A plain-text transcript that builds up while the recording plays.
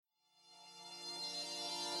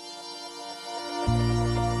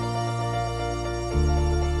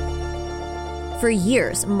For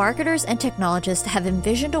years, marketers and technologists have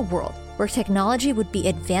envisioned a world where technology would be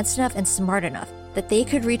advanced enough and smart enough that they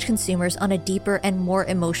could reach consumers on a deeper and more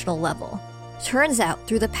emotional level. Turns out,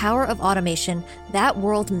 through the power of automation, that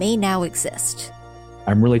world may now exist.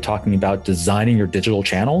 I'm really talking about designing your digital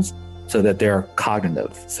channels so that they're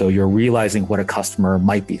cognitive. So you're realizing what a customer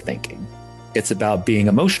might be thinking. It's about being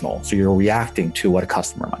emotional. So you're reacting to what a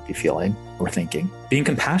customer might be feeling or thinking. Being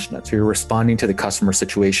compassionate. So you're responding to the customer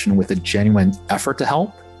situation with a genuine effort to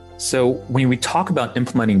help. So when we talk about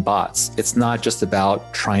implementing bots, it's not just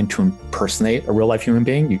about trying to impersonate a real life human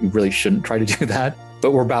being. You really shouldn't try to do that.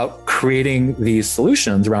 But we're about creating these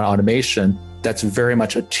solutions around automation that's very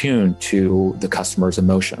much attuned to the customer's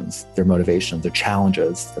emotions, their motivations, their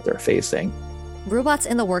challenges that they're facing. Robots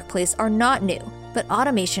in the workplace are not new, but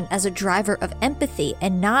automation as a driver of empathy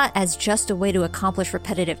and not as just a way to accomplish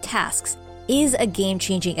repetitive tasks is a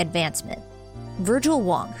game-changing advancement. Virgil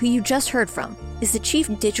Wang, who you just heard from, is the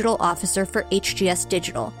Chief Digital Officer for HGS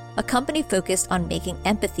Digital, a company focused on making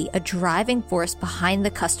empathy a driving force behind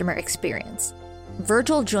the customer experience.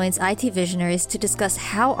 Virgil joins IT Visionaries to discuss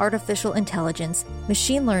how artificial intelligence,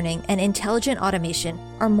 machine learning, and intelligent automation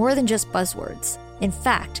are more than just buzzwords. In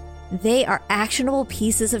fact, they are actionable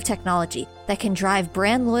pieces of technology that can drive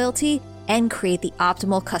brand loyalty and create the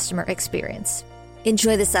optimal customer experience.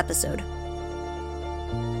 Enjoy this episode.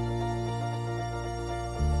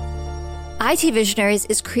 IT Visionaries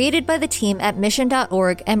is created by the team at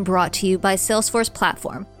Mission.org and brought to you by Salesforce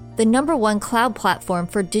Platform, the #1 cloud platform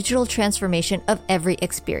for digital transformation of every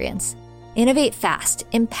experience. Innovate fast,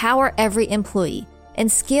 empower every employee, and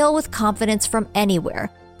scale with confidence from anywhere,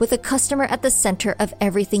 with a customer at the center of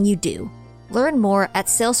everything you do. Learn more at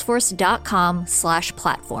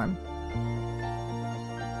salesforce.com/platform.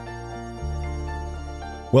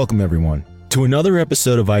 Welcome, everyone, to another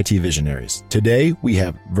episode of IT Visionaries. Today, we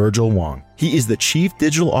have Virgil Wang. He is the Chief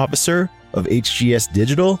Digital Officer of HGS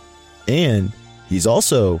Digital, and he's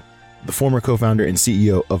also the former co-founder and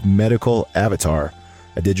CEO of Medical Avatar,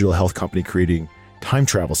 a digital health company creating time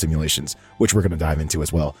travel simulations, which we're going to dive into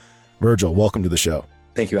as well. Virgil, welcome to the show.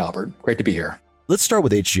 Thank you, Albert. Great to be here. Let's start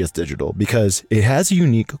with HGS Digital because it has a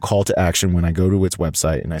unique call to action when I go to its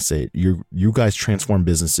website and I say, you guys transform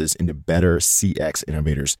businesses into better CX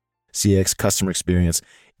innovators. CX, customer experience.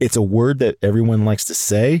 It's a word that everyone likes to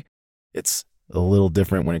say. It's a little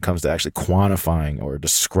different when it comes to actually quantifying or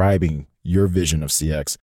describing your vision of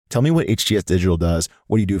CX. Tell me what HGS Digital does,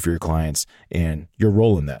 what do you do for your clients, and your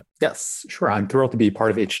role in that. Yes, sure. I'm thrilled to be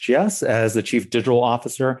part of HGS as the Chief Digital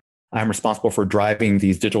Officer. I'm responsible for driving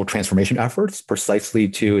these digital transformation efforts precisely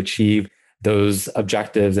to achieve those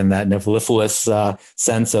objectives and that mellifluous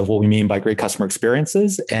sense of what we mean by great customer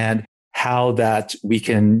experiences and how that we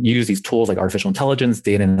can use these tools like artificial intelligence,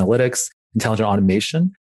 data analytics, intelligent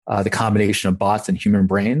automation, the combination of bots and human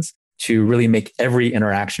brains to really make every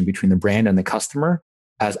interaction between the brand and the customer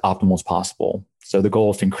as optimal as possible. So the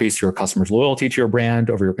goal is to increase your customers' loyalty to your brand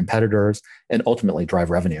over your competitors and ultimately drive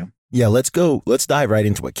revenue. Yeah, let's dive right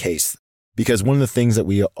into a case, because one of the things that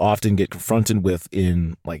we often get confronted with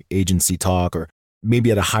in like agency talk or maybe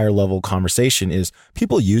at a higher level conversation is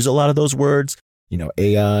people use a lot of those words,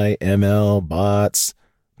 AI, ML, bots,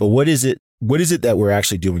 but what is it that we're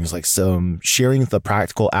actually doing is like some sharing the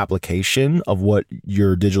practical application of what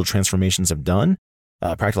your digital transformations have done.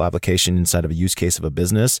 Practical application inside of a use case of a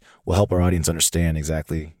business will help our audience understand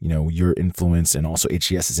exactly, your influence and also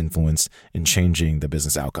HGS's influence in changing the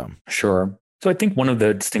business outcome. Sure. So I think one of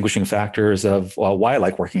the distinguishing factors of why I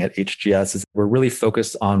like working at HGS is we're really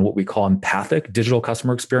focused on what we call empathic digital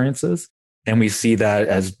customer experiences. And we see that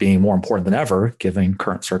as being more important than ever, given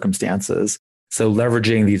current circumstances. So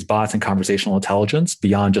leveraging these bots and conversational intelligence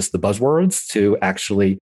beyond just the buzzwords to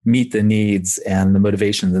actually meet the needs and the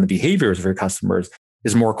motivations and the behaviors of your customers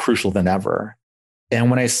is more crucial than ever. And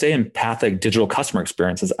when I say empathic digital customer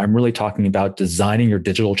experiences, I'm really talking about designing your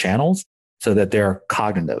digital channels so that they're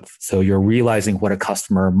cognitive. So you're realizing what a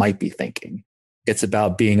customer might be thinking. It's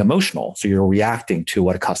about being emotional. So you're reacting to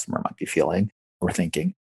what a customer might be feeling or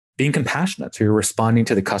thinking. Being compassionate. So you're responding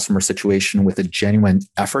to the customer situation with a genuine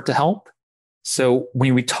effort to help. So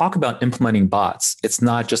when we talk about implementing bots, it's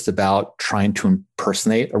not just about trying to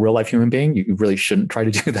impersonate a real life human being. You really shouldn't try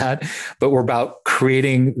to do that. But we're about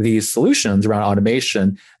creating these solutions around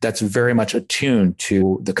automation that's very much attuned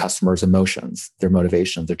to the customer's emotions, their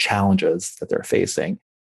motivations, their challenges that they're facing.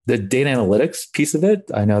 The data analytics piece of it,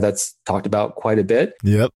 I know that's talked about quite a bit.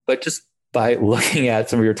 Yep. But just by looking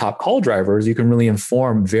at some of your top call drivers, you can really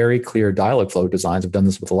inform very clear dialogue flow designs. I've done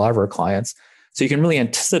this with a lot of our clients. So you can really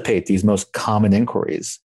anticipate these most common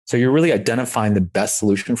inquiries. So you're really identifying the best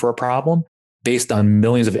solution for a problem based on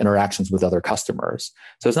millions of interactions with other customers.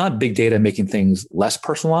 So it's not big data making things less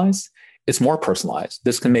personalized. It's more personalized.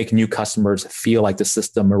 This can make new customers feel like the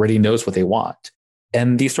system already knows what they want.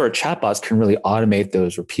 And these sort of chatbots can really automate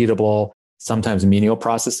those repeatable, sometimes menial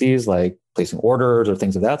processes like placing orders or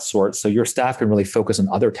things of that sort. So your staff can really focus on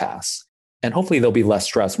other tasks. And hopefully they'll be less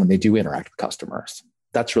stressed when they do interact with customers.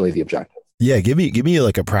 That's really the objective. Yeah, give me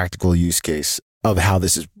like a practical use case of how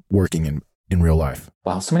this is working in real life.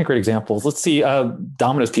 Wow, so many great examples. Let's see.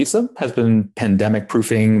 Domino's Pizza has been pandemic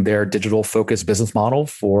proofing their digital focused business model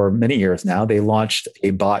for many years now. They launched a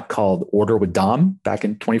bot called Order with Dom back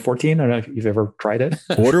in 2014. I don't know if you've ever tried it.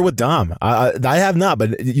 Order with Dom. I have not,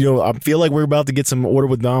 but I feel like we're about to get some Order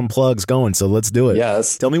with Dom plugs going. So let's do it.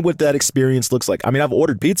 Yes. Tell me what that experience looks like. I mean, I've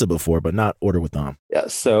ordered pizza before, but not Order with Dom. Yeah.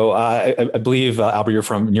 So I believe, Albert, you're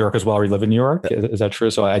from New York as well. Or you live in New York. Is that true?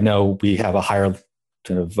 So I know we have a higher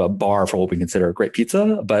kind of a bar for what we consider a great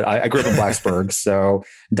pizza, but I grew up in Blacksburg, so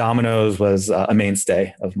Domino's was a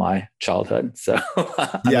mainstay of my childhood. So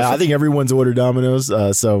yeah, I think everyone's ordered Domino's.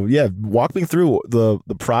 So yeah, walk me through the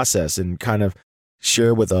process and kind of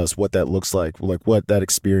share with us what that looks like what that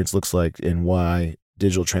experience looks like, and why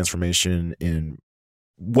digital transformation and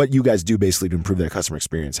what you guys do basically to improve that customer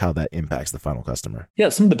experience, how that impacts the final customer. Yeah,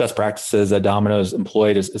 some of the best practices that Domino's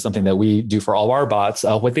employed is something that we do for all of our bots.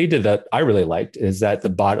 What they did that I really liked is that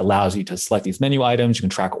the bot allows you to select these menu items. You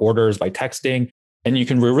can track orders by texting, and you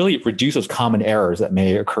can really reduce those common errors that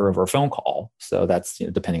may occur over a phone call. So that's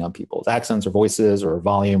depending on people's accents or voices or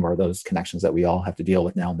volume or those connections that we all have to deal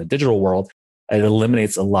with now in the digital world. It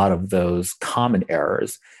eliminates a lot of those common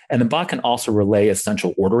errors. And the bot can also relay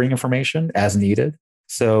essential ordering information as needed.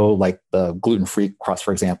 So like the gluten-free crust,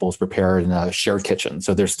 for example, is prepared in a shared kitchen.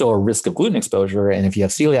 So there's still a risk of gluten exposure. And if you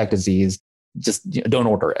have celiac disease, just don't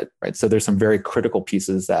order it, right? So there's some very critical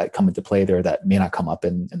pieces that come into play there that may not come up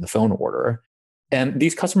in the phone order. And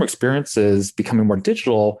these customer experiences becoming more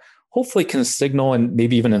digital, hopefully can signal and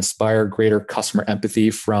maybe even inspire greater customer empathy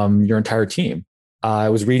from your entire team. I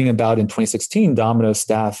was reading about in 2016, Domino's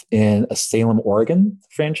staff in a Salem, Oregon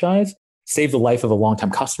franchise saved the life of a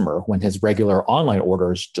longtime customer when his regular online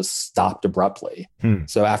orders just stopped abruptly.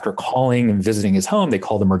 So after calling and visiting his home, they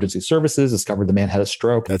called emergency services, discovered the man had a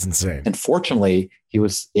stroke. That's insane. And fortunately, he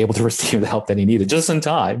was able to receive the help that he needed just in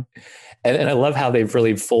time. And I love how they've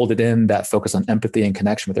really folded in that focus on empathy and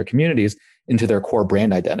connection with their communities into their core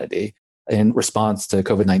brand identity. In response to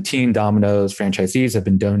COVID-19, Domino's franchisees have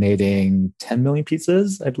been donating 10 million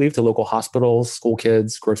pizzas, I believe, to local hospitals, school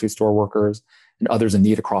kids, grocery store workers, and others in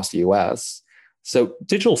need across the US. So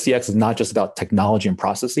digital CX is not just about technology and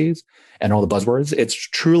processes and all the buzzwords. It's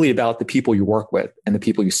truly about the people you work with and the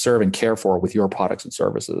people you serve and care for with your products and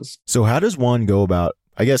services. So how does one go about,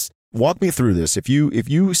 I guess, walk me through this. If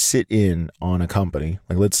you sit in on a company,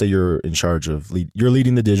 like let's say you're in charge of, you're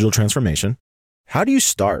leading the digital transformation. How do you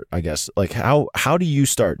start, I guess? Like how do you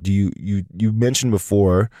start? Do you mentioned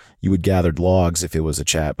before you would gather logs if it was a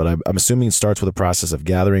chat, but I'm assuming it starts with a process of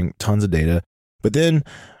gathering tons of data. But then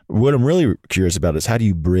what I'm really curious about is how do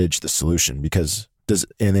you bridge the solution?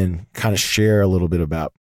 And then kind of share a little bit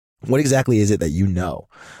about what exactly is it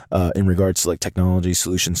that in regards to like technology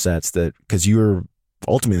solution sets because you're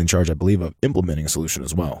ultimately in charge, I believe, of implementing a solution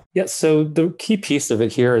as well. Yeah. So the key piece of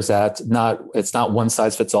it here is that it's not one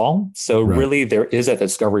size fits all. So really there is a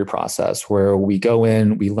discovery process where we go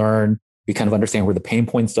in, we learn, we kind of understand where the pain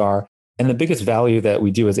points are. And the biggest value that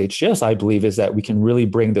we do as HGS, I believe, is that we can really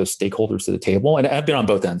bring those stakeholders to the table. And I've been on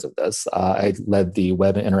both ends of this. I led the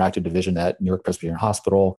web and interactive division at New York Presbyterian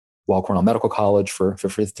Hospital, Weill Cornell Medical College for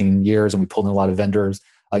 15 years. And we pulled in a lot of vendors,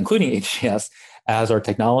 including HGS, as our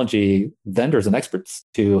technology vendors and experts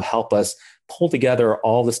to help us pull together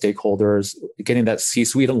all the stakeholders. Getting that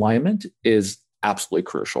C-suite alignment is absolutely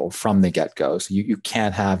crucial from the get-go. So you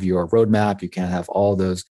can't have your roadmap, you can't have all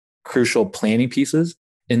those crucial planning pieces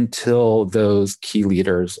until those key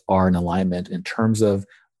leaders are in alignment in terms of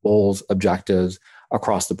goals, objectives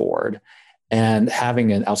across the board. And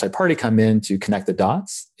having an outside party come in to connect the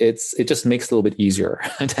dots, it just makes it a little bit easier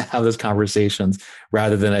to have those conversations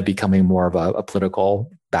rather than it becoming more of a political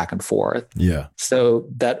back and forth. Yeah. So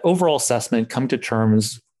that overall assessment, come to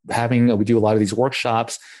terms, we do a lot of these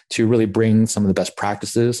workshops to really bring some of the best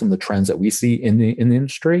practices, some of the trends that we see in the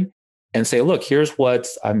industry, and say, look, here's what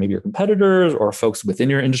maybe your competitors or folks within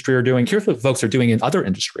your industry are doing. Here's what folks are doing in other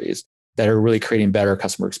industries that are really creating better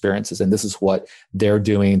customer experiences. And this is what they're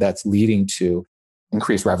doing that's leading to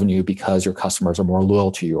increased revenue because your customers are more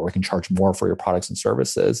loyal to you or can charge more for your products and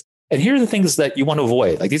services. And here are the things that you want to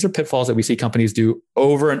avoid. Like these are pitfalls that we see companies do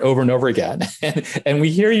over and over and over again. And we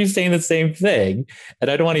hear you saying the same thing. And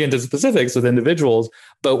I don't want to get into specifics with individuals,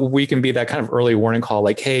 but we can be that kind of early warning call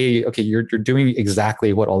like, hey, okay, you're doing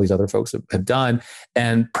exactly what all these other folks have done.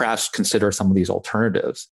 And perhaps consider some of these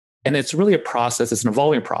alternatives. And it's really a process. It's an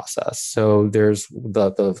evolving process. So there's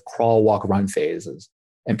the crawl, walk, run phases.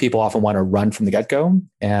 And people often want to run from the get-go.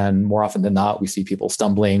 And more often than not, we see people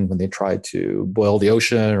stumbling when they try to boil the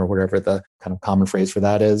ocean or whatever the kind of common phrase for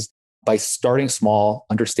that is. By starting small,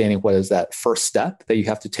 understanding what is that first step that you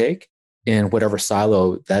have to take in whatever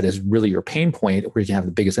silo that is really your pain point where you can have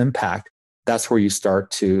the biggest impact, that's where you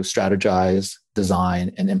start to strategize,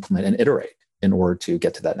 design, and implement and iterate in order to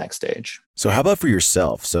get to that next stage. So how about for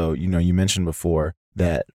yourself? So, you mentioned before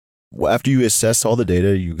that after you assess all the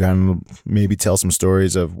data, you kind of maybe tell some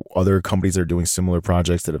stories of other companies that are doing similar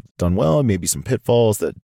projects that have done well, maybe some pitfalls,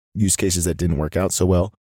 that use cases that didn't work out so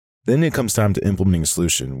well. Then it comes time to implementing a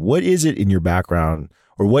solution. What is it in your background,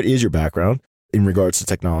 or what is your background in regards to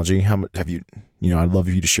technology? How much have you, I'd love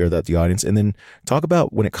for you to share that with the audience. And then talk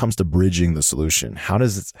about when it comes to bridging the solution. How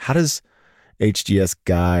does HGS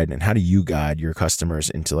guide, and how do you guide your customers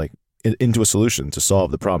into a solution to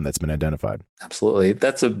solve the problem that's been identified? Absolutely.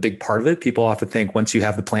 That's a big part of it. People often think once you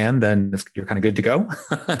have the plan, then you're kind of good to go.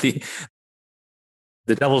 The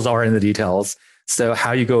devils are in the details. So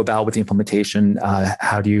how you go about with the implementation,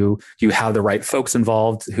 how do you have the right folks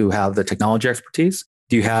involved who have the technology expertise?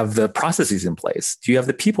 Do you have the processes in place? Do you have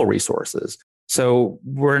the people resources? So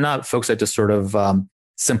we're not folks that just sort of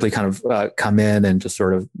simply kind of come in and just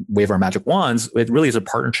sort of wave our magic wands. It really is a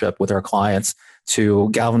partnership with our clients to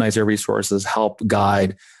galvanize their resources, help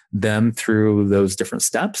guide them through those different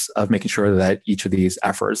steps of making sure that each of these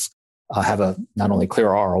efforts have a not only clear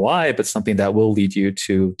ROI, but something that will lead you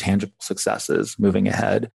to tangible successes moving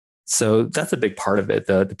ahead. So that's a big part of it,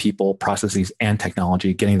 the people, processes, and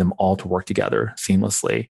technology, getting them all to work together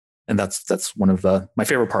seamlessly. And that's one of my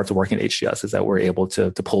favorite parts of working at HGS is that we're able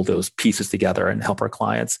to pull those pieces together and help our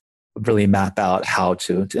clients really map out how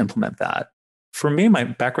to implement that. For me, my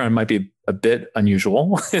background might be a bit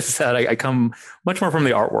unusual, is that I come much more from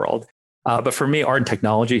the art world. But for me, art and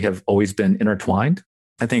technology have always been intertwined.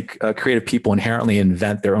 I think creative people inherently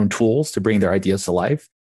invent their own tools to bring their ideas to life.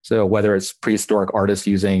 So whether it's prehistoric artists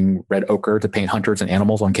using red ochre to paint hunters and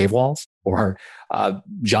animals on cave walls, or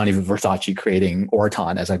Gianni Versace creating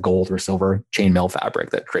Oroton as a gold or silver chainmail fabric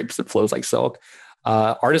that drapes and flows like silk,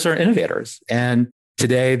 artists are innovators. And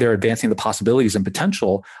today they're advancing the possibilities and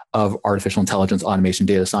potential of artificial intelligence, automation,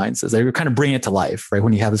 data sciences. They're kind of bringing it to life, right?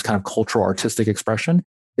 When you have this kind of cultural artistic expression,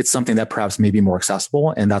 it's something that perhaps may be more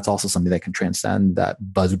accessible. And that's also something that can transcend that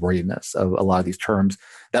buzzwordiness of a lot of these terms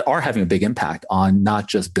that are having a big impact on not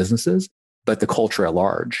just businesses, but the culture at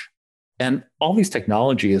large. And all these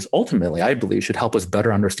technologies ultimately, I believe, should help us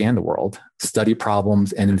better understand the world, study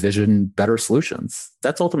problems, and envision better solutions.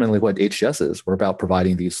 That's ultimately what HGS is. We're about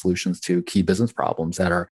providing these solutions to key business problems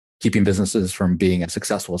that are keeping businesses from being as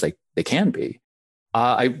successful as they can be.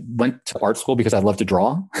 I went to art school because I love to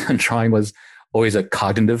draw, and drawing was always a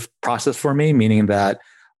cognitive process for me, meaning that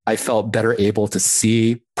I felt better able to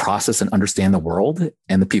see, process, and understand the world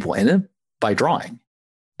and the people in it by drawing.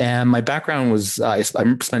 And my background was, I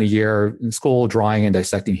spent a year in school drawing and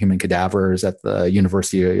dissecting human cadavers at the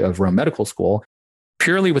University of Rome Medical School,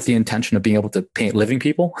 purely with the intention of being able to paint living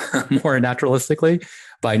people more naturalistically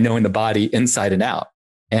by knowing the body inside and out.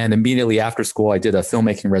 And immediately after school, I did a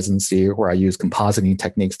filmmaking residency where I used compositing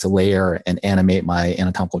techniques to layer and animate my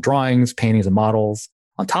anatomical drawings, paintings, and models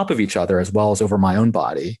on top of each other, as well as over my own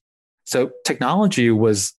body. So technology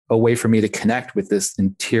was a way for me to connect with this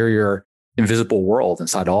interior, invisible world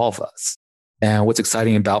inside all of us. And what's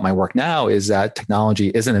exciting about my work now is that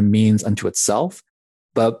technology isn't a means unto itself,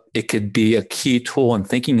 but it could be a key tool in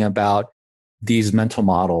thinking about these mental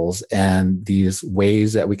models and these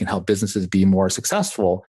ways that we can help businesses be more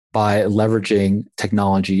successful by leveraging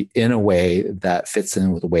technology in a way that fits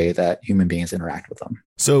in with the way that human beings interact with them.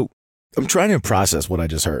 So I'm trying to process what I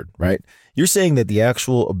just heard, right? You're saying that the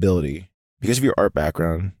actual ability, because of your art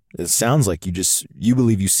background, it sounds like you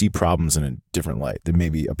believe you see problems in a different light than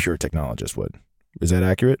maybe a pure technologist would. Is that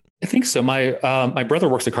accurate? I think so. My brother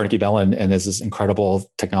works at Carnegie Mellon and is this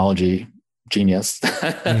incredible technology genius.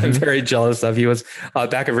 I'm very jealous of. He was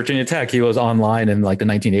back at Virginia Tech. He was online in like the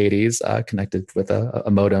 1980s, connected with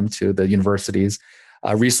a modem to the university's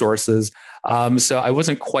resources. So I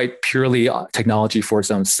wasn't quite purely technology for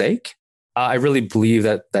its own sake. I really believe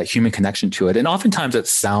that human connection to it. And oftentimes it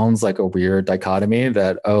sounds like a weird dichotomy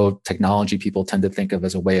that, technology people tend to think of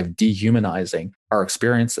as a way of dehumanizing our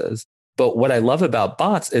experiences. But what I love about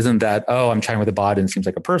bots isn't that, oh, I'm chatting with a bot and it seems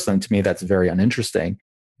like a person. To me, that's very uninteresting.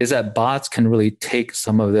 Is that bots can really take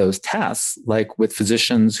some of those tasks, like with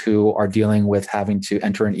physicians who are dealing with having to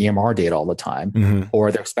enter an EMR data all the time,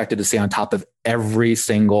 or they're expected to stay on top of every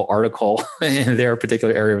single article in their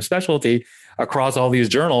particular area of specialty across all these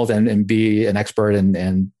journals and be an expert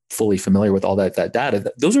and fully familiar with all that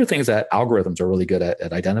data. Those are things that algorithms are really good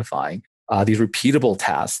at identifying. These repeatable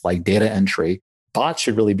tasks like data entry, bots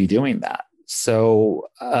should really be doing that. So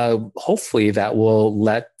hopefully that will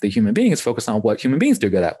let the human beings focus on what human beings do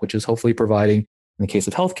good at, which is hopefully providing, in the case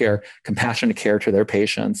of healthcare, compassionate care to their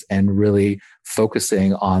patients and really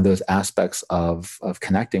focusing on those aspects of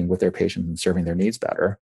connecting with their patients and serving their needs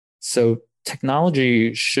better. So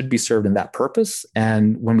technology should be served in that purpose.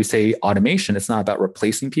 And when we say automation, it's not about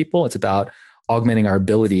replacing people. It's about augmenting our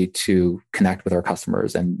ability to connect with our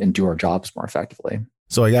customers and do our jobs more effectively.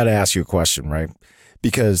 So I got to ask you a question, right?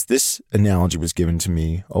 Because this analogy was given to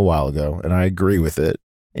me a while ago, and I agree with it.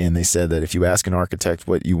 And they said that if you ask an architect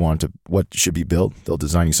what should be built, they'll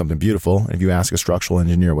design you something beautiful. And if you ask a structural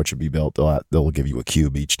engineer what should be built, they'll give you a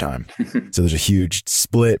cube each time. So there's a huge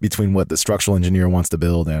split between what the structural engineer wants to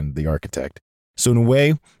build and the architect. So in a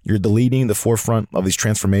way, you're leading the forefront of these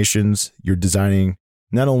transformations. You're designing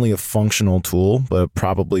not only a functional tool, but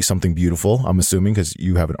probably something beautiful, I'm assuming, because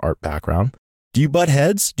you have an art background. Do you butt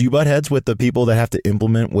heads? Do you butt heads with the people that have to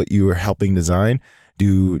implement what you are helping design?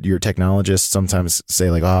 Do your technologists sometimes say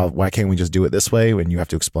like, oh, why can't we just do it this way? And you have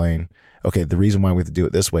to explain, okay, the reason why we have to do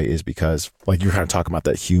it this way is because, like you're kind of talking about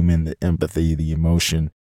that human, the empathy, the emotion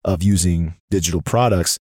of using digital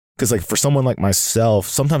products. Because like for someone like myself,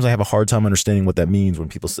 sometimes I have a hard time understanding what that means when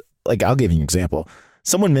people say, like, I'll give you an example.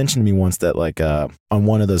 Someone mentioned to me once that like on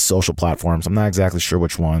one of the social platforms, I'm not exactly sure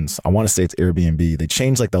which ones, I want to say it's Airbnb, they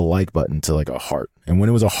changed like the like button to like a heart. And when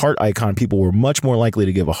it was a heart icon, people were much more likely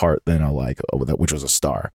to give a heart than a like, which was a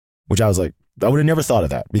star, which I was like, I would have never thought of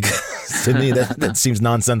that because to me that seems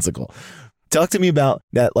nonsensical. Talk to me about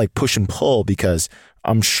that like push and pull, because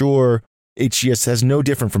I'm sure HGS has no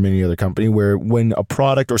different from any other company where when a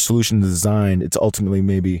product or solution is designed, it's ultimately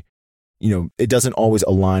maybe, it doesn't always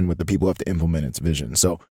align with the people who have to implement its vision.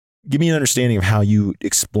 So give me an understanding of how you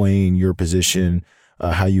explain your position,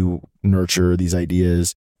 how you nurture these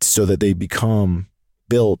ideas so that they become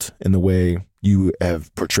built in the way you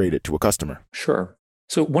have portrayed it to a customer. Sure.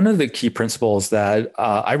 So one of the key principles that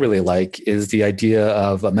I really like is the idea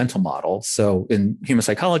of a mental model. So in human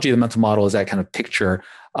psychology, the mental model is that kind of picture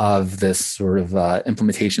of this sort of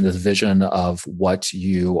implementation, this vision of what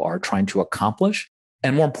you are trying to accomplish.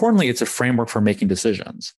 And more importantly, it's a framework for making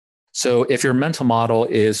decisions. So if your mental model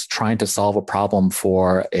is trying to solve a problem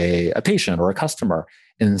for a patient or a customer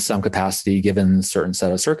in some capacity, given a certain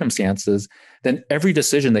set of circumstances, then every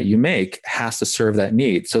decision that you make has to serve that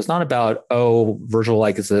need. So it's not about, oh, Virgil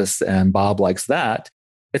likes this and Bob likes that.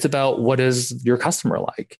 It's about what is your customer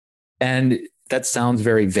like. And that sounds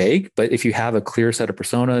very vague, but if you have a clear set of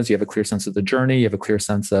personas, you have a clear sense of the journey, you have a clear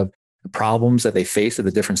sense of the problems that they face at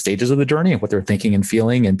the different stages of the journey and what they're thinking and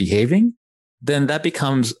feeling and behaving, then that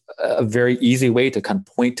becomes a very easy way to kind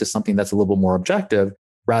of point to something that's a little bit more objective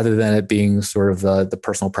rather than it being sort of the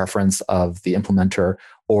personal preference of the implementer,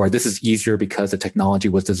 or this is easier because the technology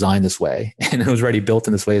was designed this way and it was already built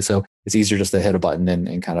in this way. So it's easier just to hit a button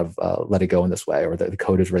and kind of let it go in this way, or the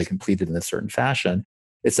code is already completed in a certain fashion.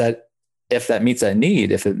 It's that if that meets that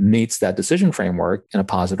need, if it meets that decision framework in a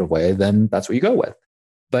positive way, then that's what you go with.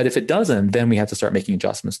 But if it doesn't, then we have to start making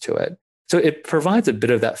adjustments to it. So it provides a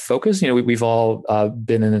bit of that focus. We've all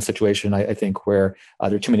been in a situation, I think, where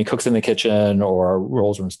there are too many cooks in the kitchen, or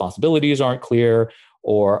roles and responsibilities aren't clear,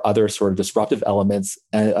 or other sort of disruptive elements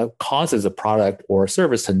causes a product or a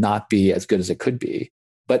service to not be as good as it could be.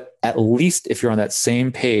 But at least if you're on that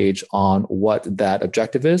same page on what that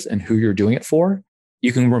objective is and who you're doing it for,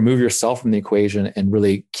 you can remove yourself from the equation and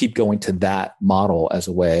really keep going to that model as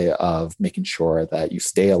a way of making sure that you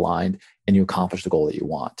stay aligned and you accomplish the goal that you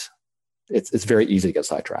want. It's very easy to get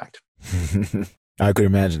sidetracked. I could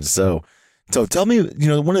imagine. So tell me,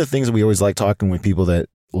 one of the things that we always like talking with people that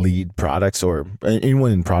lead products or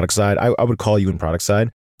anyone in product side, I would call you in product side,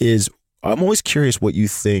 is I'm always curious what you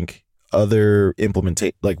think other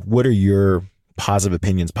like what are your positive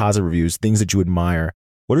opinions, positive reviews, things that you admire?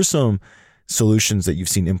 What are some solutions that you've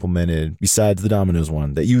seen implemented besides the Domino's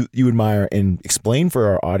one that you admire, and explain for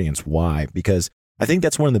our audience why? Because I think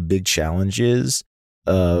that's one of the big challenges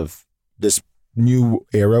of this new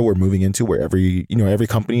era we're moving into, where every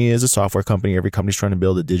company is a software company. Every company's trying to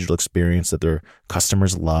build a digital experience that their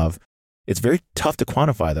customers love. It's very tough to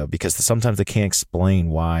quantify though, because sometimes they can't explain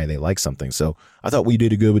why they like something. So I thought we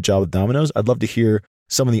did a good job with Domino's. I'd love to hear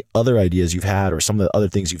some of the other ideas you've had or some of the other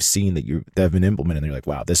things you've seen that have been implemented. And you're like,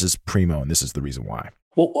 wow, this is primo and this is the reason why.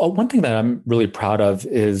 Well, one thing that I'm really proud of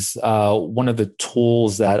is one of the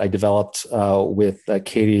tools that I developed with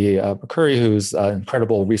Katie McCurry, who's an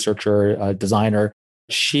incredible researcher, designer.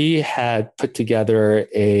 She had put together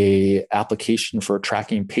a application for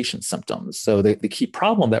tracking patient symptoms. So the key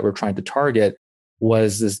problem that we're trying to target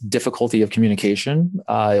was this difficulty of communication,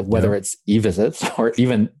 whether it's e-visits or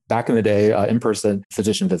even back in the day, in-person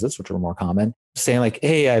physician visits, which were more common, saying like,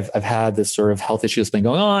 hey, I've had this sort of health issue that's been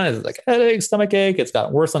going on. It's like headache, stomach ache. It's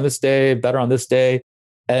gotten worse on this day, better on this day.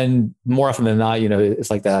 And more often than not,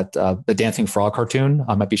 it's like that, the dancing frog cartoon.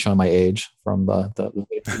 I might be showing my age from the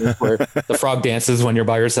where the frog dances when you're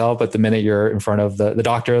by yourself, but the minute you're in front of the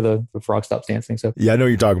doctor, the frog stops dancing. So yeah, I know what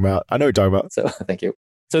you're talking about. So thank you.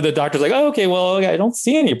 So the doctor's like, oh, okay, well, I don't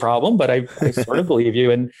see any problem, but I sort of believe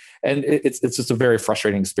you. And it's just a very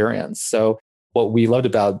frustrating experience. So what we loved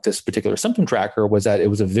about this particular symptom tracker was that it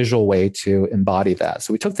was a visual way to embody that.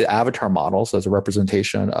 So we took the avatar model, so as a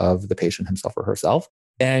representation of the patient himself or herself,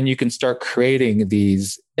 and you can start creating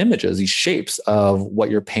these images, these shapes of what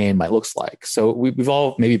your pain might look like. So we've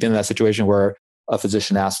all maybe been in that situation where a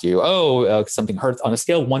physician asks you, something hurts on a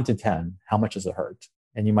scale of 1 to 10, how much does it hurt?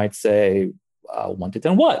 And you might say, 1 to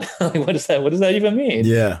 10 what? What does that even mean?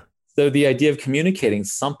 Yeah. So the idea of communicating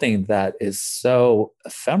something that is so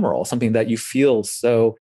ephemeral, something that you feel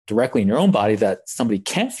so directly in your own body that somebody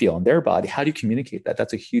can't feel in their body, how do you communicate that?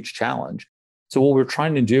 That's a huge challenge. So what we're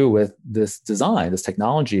trying to do with this design, this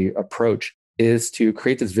technology approach, is to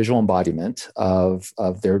create this visual embodiment of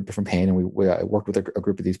their different pain. And we worked with a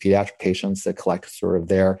group of these pediatric patients that collect sort of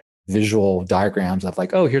their visual diagrams of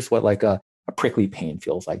like, oh, here's what like a prickly pain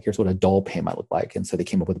feels like. Here's what a dull pain might look like. And so they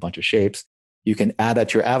came up with a bunch of shapes. You can add that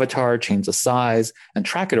to your avatar, change the size, and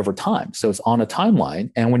track it over time. So it's on a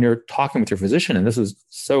timeline. And when you're talking with your physician, and this was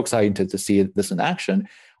so exciting to see this in action,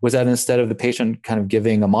 was that instead of the patient kind of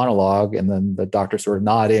giving a monologue and then the doctor sort of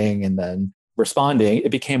nodding and then responding,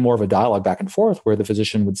 it became more of a dialogue back and forth where the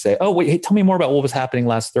physician would say, oh, wait, hey, tell me more about what was happening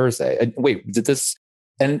last Thursday. And wait, did this?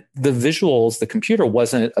 And the visuals, the computer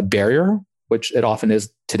wasn't a barrier, which it often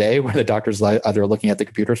is today, where the doctor's either looking at the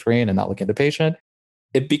computer screen and not looking at the patient.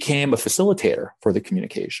 It became a facilitator for the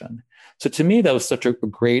communication. So to me, that was such a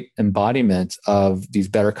great embodiment of these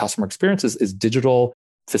better customer experiences, is digital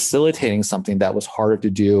facilitating something that was harder to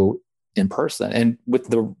do in person. And with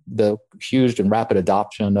the huge and rapid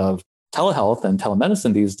adoption of telehealth and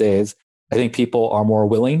telemedicine these days, I think people are more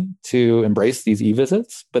willing to embrace these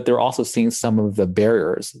e-visits, but they're also seeing some of the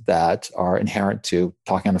barriers that are inherent to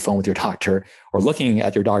talking on the phone with your doctor or looking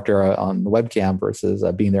at your doctor on the webcam versus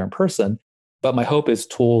being there in person. But my hope is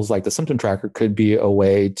tools like the symptom tracker could be a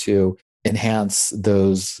way to enhance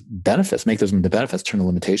those benefits, make those the benefits, turn the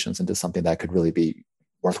limitations into something that could really be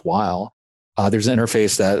worthwhile. There's an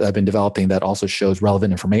interface that I've been developing that also shows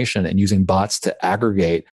relevant information and using bots to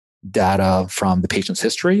aggregate data from the patient's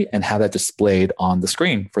history and have that displayed on the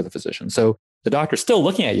screen for the physician. So the doctor's still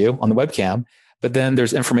looking at you on the webcam, but then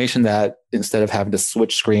there's information that instead of having to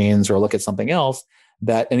switch screens or look at something else,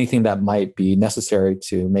 that anything that might be necessary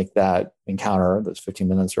to make that encounter, those 15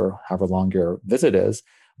 minutes or however long your visit is,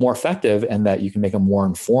 more effective, and that you can make a more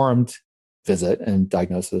informed visit and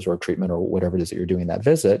diagnosis or treatment or whatever it is that you're doing that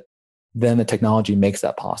visit, then the technology makes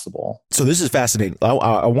that possible. So this is fascinating.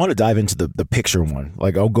 I want to dive into the picture one.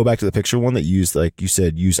 Like I'll go back to the picture one that used, like you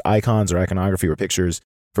said, use icons or iconography or pictures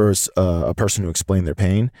for a person to explain their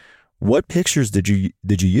pain. What pictures did you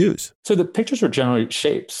use? So the pictures were generally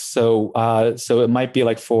shapes. So it might be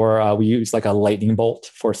like we use like a lightning bolt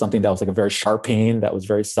for something that was like a very sharp pain that was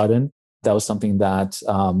very sudden. That was something that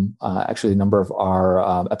actually a number of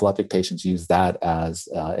our epileptic patients use that as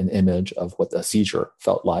an image of what the seizure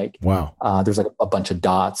felt like. Wow. There's like a bunch of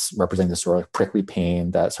dots representing this sort of prickly pain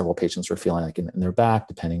that several patients were feeling like in their back,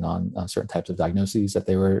 depending on certain types of diagnoses that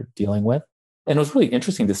they were dealing with. And it was really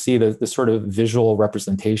interesting to see the sort of visual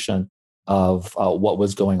representation of what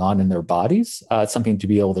was going on in their bodies. It's something to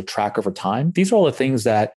be able to track over time. These are all the things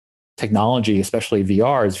that technology, especially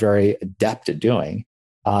VR, is very adept at doing.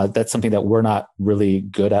 That's something that we're not really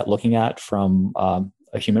good at looking at from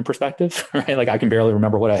a human perspective, right? Like I can barely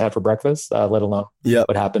remember what I had for breakfast, let alone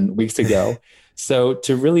what happened weeks ago. So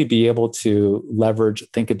to really be able to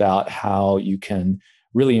think about how you can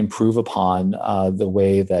really improve upon the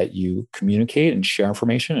way that you communicate and share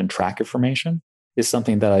information and track information is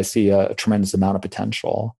something that I see a tremendous amount of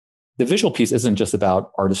potential. The visual piece isn't just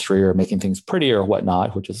about artistry or making things pretty or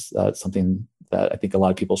whatnot, which is something that I think a lot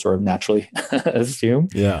of people sort of naturally assume.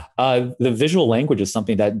 Yeah. The visual language is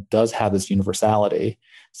something that does have this universality.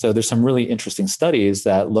 So there's some really interesting studies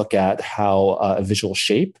that look at how a visual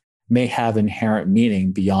shape may have inherent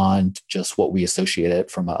meaning beyond just what we associate it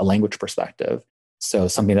from a language perspective. So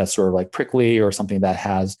something that's sort of like prickly or something that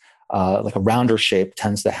has like a rounder shape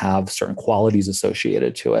tends to have certain qualities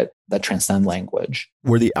associated to it that transcend language.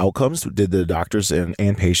 Were the outcomes, did the doctors and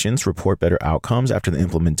patients report better outcomes after the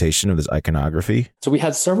implementation of this iconography? So we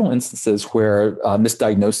had several instances where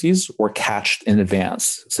misdiagnoses were catched in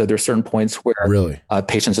advance. So there's certain points where really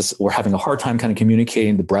patients just were having a hard time kind of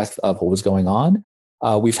communicating the breadth of what was going on.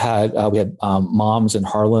 We had moms in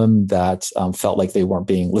Harlem that felt like they weren't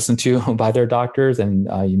being listened to by their doctors. And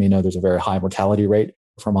you may know there's a very high mortality rate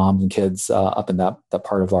for moms and kids up in that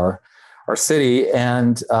part of our city.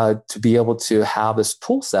 And to be able to have this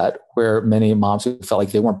tool set where many moms who felt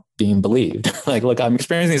like they weren't being believed, like, look, I'm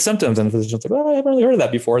experiencing these symptoms. And the physician's like, well, I haven't really heard of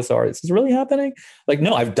that before. Sorry, is this really happening? Like,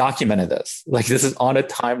 no, I've documented this. Like, this is on a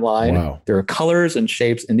timeline. Wow. There are colors and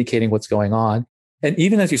shapes indicating what's going on. And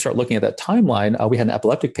even as you start looking at that timeline, we had an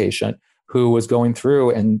epileptic patient who was going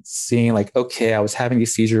through and seeing like, okay, I was having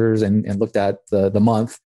these seizures and looked at the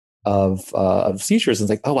month of seizures. And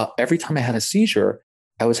it's like, oh, wow, every time I had a seizure,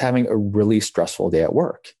 I was having a really stressful day at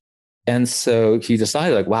work. And so he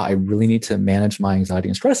decided like, wow, I really need to manage my anxiety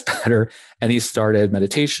and stress better. And he started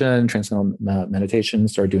meditation, transcendental meditation,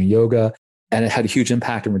 started doing yoga, and it had a huge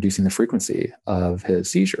impact in reducing the frequency of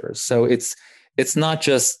his seizures. So it's not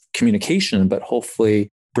just communication, but hopefully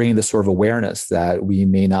bringing this sort of awareness that we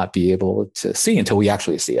may not be able to see until we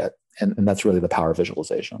actually see it. And that's really the power of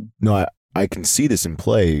visualization. No, I can see this in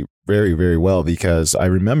play very, very well because I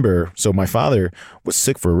remember, so my father was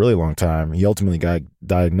sick for a really long time. He ultimately got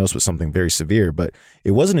diagnosed with something very severe, but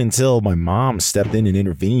it wasn't until my mom stepped in and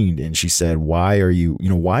intervened and she said, why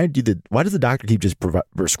did the doctor keep just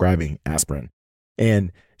prescribing aspirin?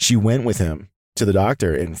 And she went with him to the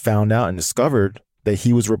doctor and found out and discovered that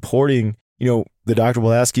he was reporting, the doctor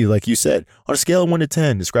will ask you, like you said, on a scale of 1 to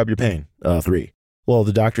 10, describe your pain, 3. Well,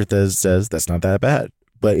 the doctor says that's not that bad.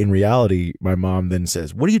 But in reality, my mom then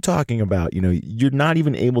says, what are you talking about? You're not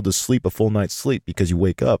even able to sleep a full night's sleep because you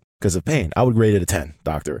wake up because of pain. I would rate it a 10,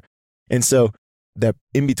 doctor. And so that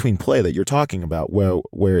in-between play that you're talking about,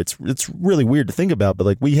 where it's really weird to think about, but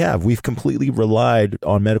like we've completely relied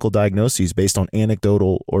on medical diagnoses based on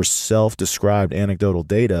anecdotal or self-described anecdotal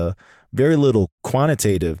data, very little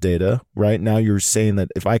quantitative data, right? Now you're saying that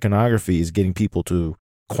if iconography is getting people to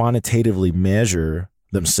quantitatively measure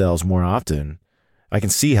themselves more often, I can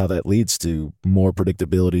see how that leads to more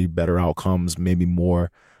predictability, better outcomes, maybe more,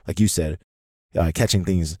 like you said, catching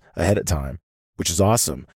things ahead of time, which is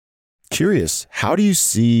awesome. Curious, how do you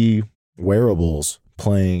see wearables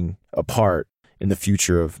playing a part in the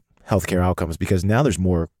future of healthcare outcomes? Because now there's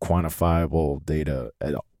more quantifiable data.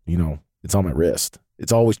 It's on my wrist.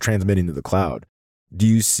 It's always transmitting to the cloud. Do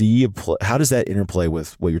you see how does that interplay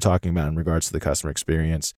with what you're talking about in regards to the customer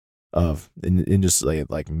experience of in just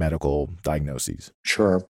like medical diagnoses?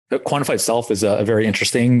 Sure. The quantified self is a very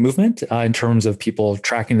interesting movement in terms of people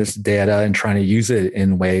tracking this data and trying to use it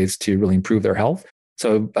in ways to really improve their health.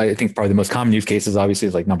 So I think probably the most common use cases obviously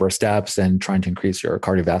is like number of steps and trying to increase your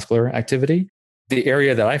cardiovascular activity. The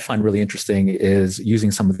area that I find really interesting is using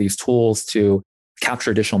some of these tools to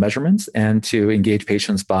capture additional measurements and to engage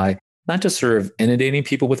patients by not just sort of inundating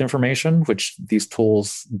people with information, which these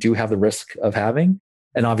tools do have the risk of having.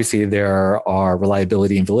 And obviously there are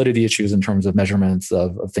reliability and validity issues in terms of measurements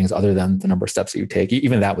of things other than the number of steps that you take.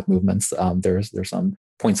 Even that with movements, there's some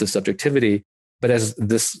points of subjectivity. But as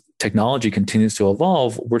this technology continues to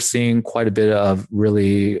evolve, we're seeing quite a bit of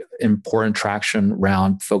really important traction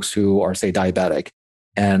around folks who are, say, diabetic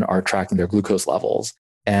and are tracking their glucose levels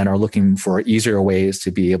and are looking for easier ways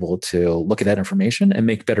to be able to look at that information and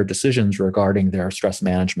make better decisions regarding their stress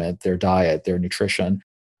management, their diet, their nutrition,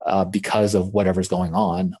 because of whatever's going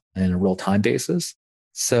on in a real-time basis.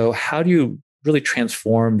 So how do you really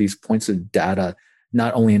transform these points of data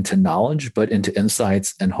not only into knowledge, but into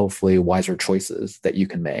insights and hopefully wiser choices that you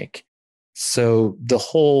can make? So the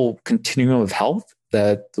whole continuum of health,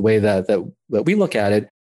 that the way that we look at it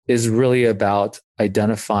is really about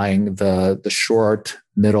identifying the short,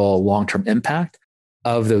 middle, long-term impact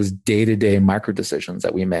of those day-to-day micro decisions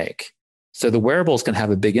that we make. So the wearables can have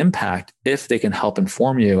a big impact if they can help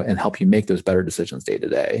inform you and help you make those better decisions day to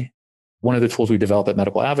day. One of the tools we developed at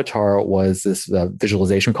Medical Avatar was this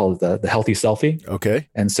visualization called the Healthy Selfie. Okay.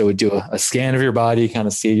 And so it would do a scan of your body, kind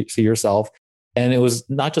of see yourself. And it was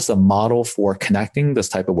not just a model for connecting this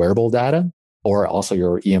type of wearable data, or also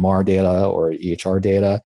your EMR data or EHR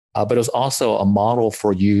data, But it was also a model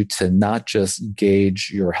for you to not just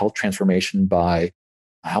gauge your health transformation by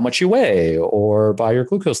how much you weigh or by your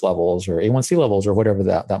glucose levels or A1C levels or whatever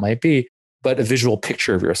that might be, but a visual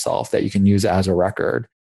picture of yourself that you can use as a record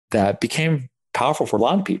that became powerful for a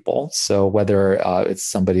lot of people. So whether it's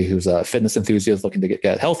somebody who's a fitness enthusiast looking to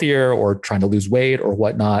get healthier or trying to lose weight or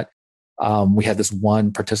whatnot, we had this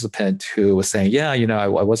one participant who was saying, yeah, I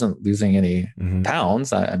wasn't losing any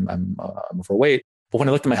pounds. I'm overweight. But when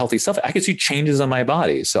I looked at my healthy self, I could see changes on my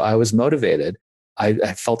body. So I was motivated.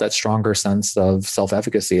 I felt that stronger sense of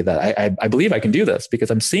self-efficacy that I believe I can do this because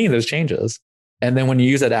I'm seeing those changes. And then when you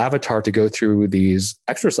use that avatar to go through these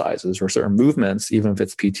exercises or certain movements, even if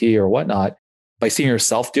it's PT or whatnot, by seeing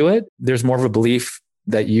yourself do it, there's more of a belief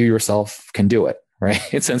that you yourself can do it, right?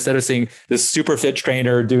 It's instead of seeing this super fit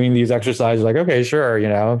trainer doing these exercises, like, okay, sure,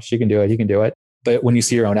 she can do it, he can do it. But when you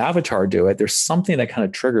see your own avatar do it, there's something that kind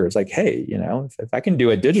of triggers like, hey, if I can do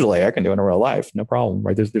it digitally, I can do it in real life. No problem,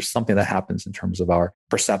 right? There's something that happens in terms of our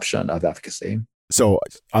perception of efficacy. So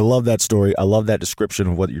I love that story. I love that description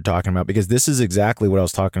of what you're talking about, because this is exactly what I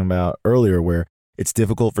was talking about earlier, where it's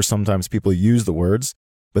difficult for sometimes people to use the words,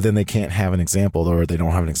 but then they can't have an example, or they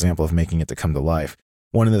don't have an example of making it to come to life.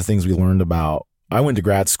 One of the things we learned about, I went to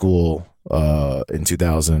grad school in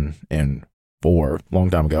 2004, long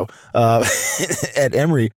time ago, at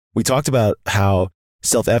Emory. We talked about how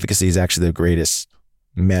self-efficacy is actually the greatest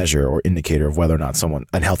measure or indicator of whether or not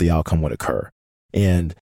a healthy outcome would occur.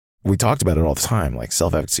 And we talked about it all the time, like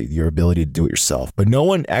self-efficacy, your ability to do it yourself. But no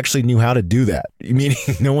one actually knew how to do that. Meaning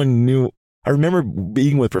no one knew. I remember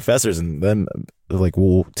being with professors and them like,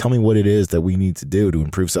 well, tell me what it is that we need to do to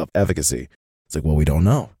improve self-efficacy. It's like, well, we don't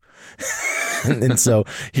know. And so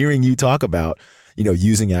hearing you talk about,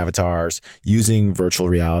 using avatars, using virtual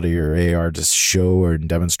reality or AR to show or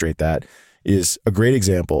demonstrate that is a great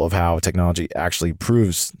example of how technology actually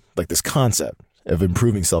proves like this concept of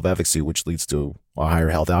improving self-efficacy, which leads to a higher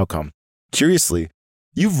health outcome. Curiously,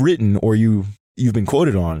 you've written or you've been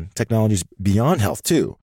quoted on technologies beyond health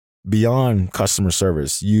too, beyond customer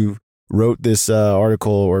service. You wrote this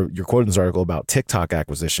article, or you're quoting this article about TikTok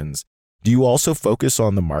acquisitions. Do you also focus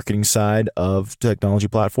on the marketing side of technology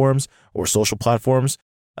platforms or social platforms?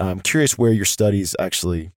 I'm curious where your studies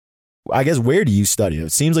actually, I guess, where do you study?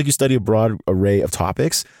 It seems like you study a broad array of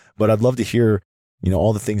topics, but I'd love to hear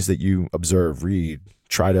all the things that you observe, read,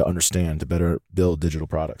 try to understand to better build digital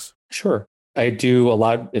products. Sure. I do a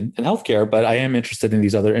lot in healthcare, but I am interested in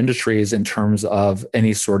these other industries in terms of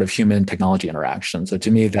any sort of human technology interaction. So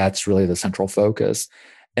to me, that's really the central focus.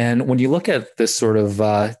 And when you look at this sort of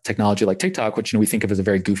technology like TikTok, which we think of as a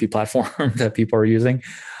very goofy platform that people are using,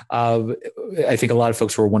 I think a lot of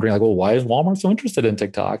folks were wondering like, well, why is Walmart so interested in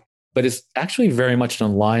TikTok? But it's actually very much in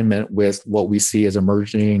alignment with what we see as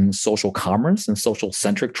emerging social commerce and social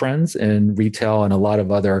centric trends in retail and a lot of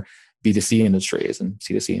other B2C industries and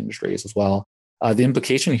C2C industries as well. The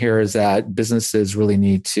implication here is that businesses really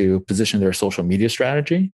need to position their social media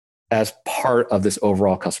strategy as part of this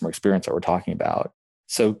overall customer experience that we're talking about.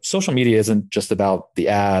 So social media isn't just about the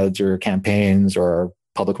ads or campaigns or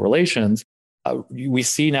public relations. We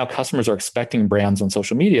see now customers are expecting brands on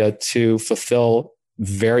social media to fulfill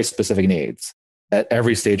very specific needs at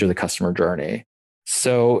every stage of the customer journey.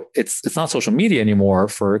 So it's not social media anymore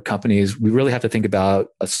for companies. We really have to think about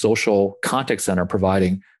a social contact center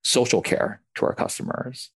providing social care to our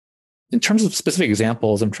customers. In terms of specific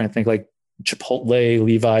examples, I'm trying to think like Chipotle,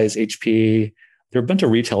 Levi's, HP. There are a bunch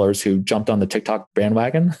of retailers who jumped on the TikTok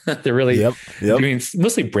bandwagon. They're really doing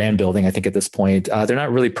mostly brand building, I think, at this point. They're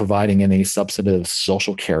not really providing any substantive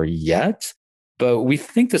social care yet. But we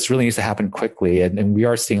think this really needs to happen quickly. And we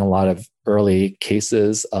are seeing a lot of early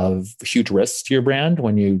cases of huge risks to your brand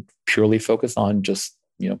when you purely focus on just,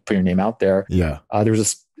 put your name out there. Yeah. There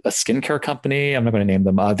was a skincare company. I'm not going to name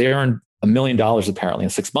them. They earned $1 million apparently in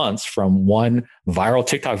 6 months from one viral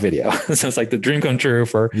TikTok video. So it's like the dream come true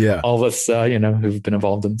for all of us, who've been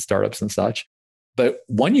involved in startups and such. But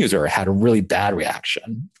one user had a really bad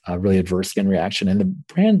reaction, a really adverse skin reaction, and the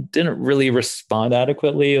brand didn't really respond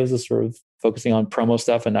adequately. It was just sort of focusing on promo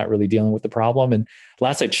stuff and not really dealing with the problem. And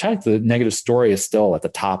last I checked, the negative story is still at the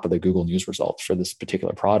top of the Google News results for this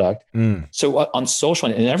particular product. So on social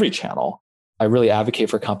and in every channel, I really advocate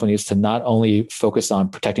for companies to not only focus on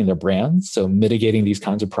protecting their brands, so mitigating these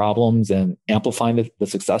kinds of problems and amplifying the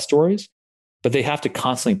success stories, but they have to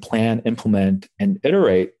constantly plan, implement, and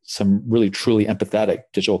iterate some really truly empathetic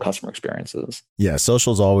digital customer experiences. Yeah,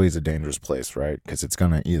 social is always a dangerous place, right? Because it's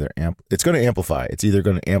going to either amplify. It's either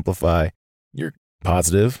going to amplify your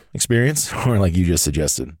positive experience or, like you just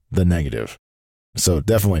suggested, the negative. So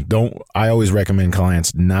definitely I always recommend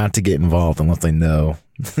clients not to get involved unless they know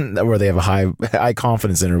where they have a high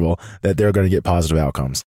confidence interval that they're going to get positive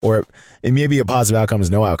outcomes. Or it may be a positive outcome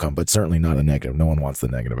is no outcome, but certainly not a negative. No one wants the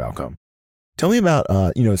negative outcome. Tell me about,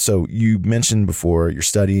 so you mentioned before you're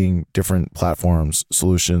studying different platforms,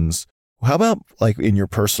 solutions. How about like in your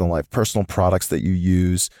personal life, personal products that you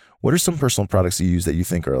use? What are some personal products you use that you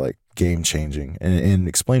think are like game changing, and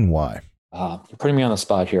explain why? You're putting me on the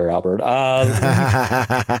spot here, Albert.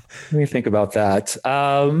 Let me think about that.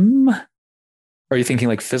 Are you thinking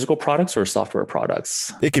like physical products or software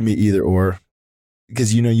products? It can be either or,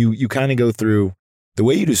 because you kind of go through the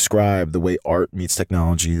way you describe the way art meets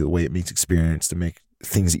technology, the way it meets experience to make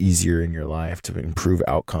things easier in your life, to improve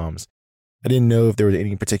outcomes. I didn't know if there were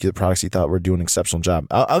any particular products you thought were doing an exceptional job.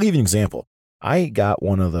 I'll give you an example. I got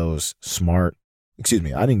one of those I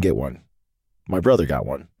didn't get one. My brother got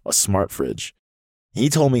one, a smart fridge. He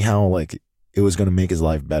told me how like it was going to make his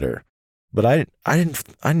life better, but I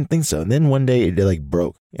didn't think so. And then one day it like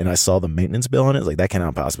broke, and I saw the maintenance bill on it. I was like, that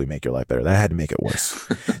cannot possibly make your life better. That had to make it worse.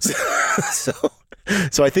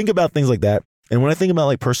 So I think about things like that. And when I think about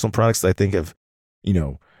like personal products, I think of,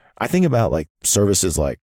 I think about like services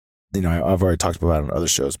like, I've already talked about it on other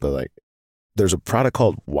shows, but like there's a product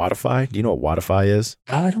called Wodify. Do you know what Wodify is?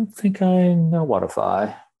 I don't think I know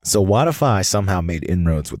Wodify. So Wodify somehow made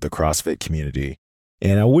inroads with the CrossFit community.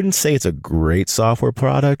 And I wouldn't say it's a great software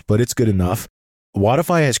product, but it's good enough.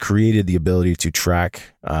 Wodify has created the ability to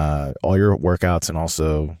track all your workouts and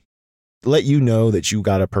also let you know that you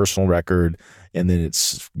got a personal record, and then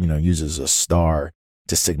it's, uses a star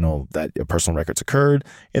to signal that a personal record's occurred.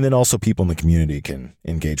 And then also people in the community can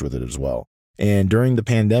engage with it as well. And during the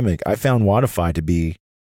pandemic, I found Wodify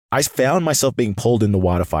I found myself being pulled into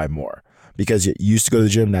Wodify more, because you used to go to the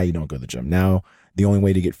gym. Now you don't go to the gym. Now the only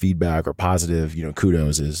way to get feedback or positive,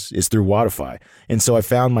 kudos is through Wodify. And so I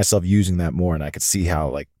found myself using that more, and I could see how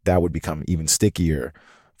like that would become even stickier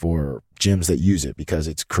for gyms that use it, because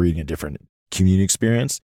it's creating a different community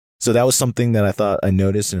experience. So that was something that I thought I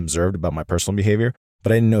noticed and observed about my personal behavior.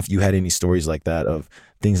 But I didn't know if you had any stories like that of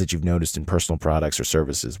things that you've noticed in personal products or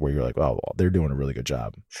services where you're like, oh, well, they're doing a really good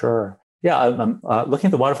job. Sure. Yeah, I'm looking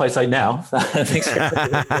at the Wodify site now. Thanks for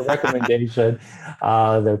the recommendation.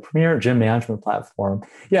 The premier gym management platform.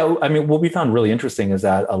 Yeah, I mean, what we found really interesting is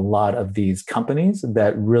that a lot of these companies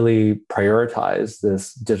that really prioritize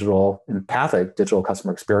this empathic digital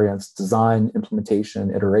customer experience, design,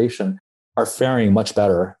 implementation, iteration, are faring much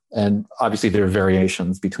better. And obviously there are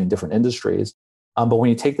variations between different industries. But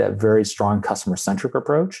when you take that very strong customer-centric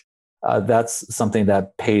approach, that's something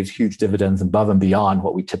that pays huge dividends above and beyond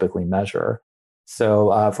what we typically measure.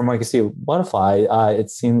 So from what I can see with Wodify, it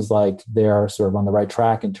seems like they're sort of on the right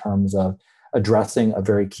track in terms of addressing a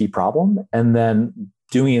very key problem and then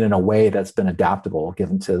doing it in a way that's been adaptable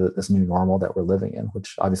given to this new normal that we're living in,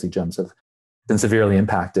 which obviously gyms have been severely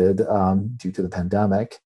impacted due to the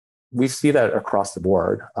pandemic. We see that across the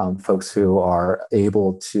board, folks who are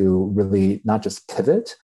able to really not just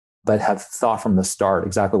pivot, but have thought from the start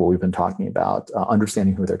exactly what we've been talking about,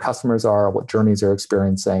 understanding who their customers are, what journeys they're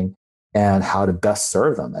experiencing, and how to best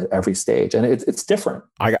serve them at every stage. And it's different.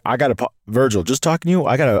 I got to, Virgil, just talking to you,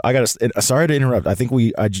 I got to, sorry to interrupt. I think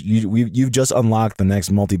you've just unlocked the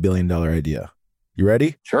next multi-billion-dollar idea. You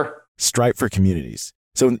ready? Sure. Stripe for communities.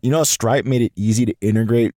 So, Stripe made it easy to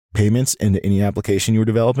integrate payments into any application you were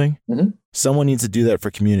developing. Mm-hmm. Someone needs to do that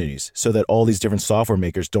for communities so that all these different software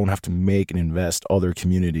makers don't have to make and invest all their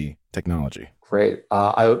community technology. Great.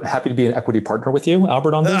 I'm happy to be an equity partner with you,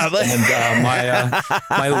 Albert, on this. And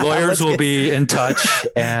my lawyers will be in touch,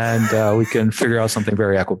 and we can figure out something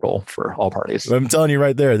very equitable for all parties. I'm telling you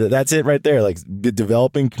right there, that's it right there. Like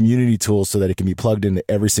developing community tools so that it can be plugged into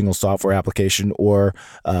every single software application or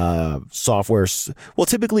software. Well,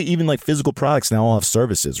 typically even like physical products now all have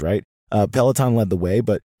services, right? Peloton led the way,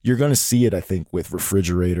 but you're going to see it, I think, with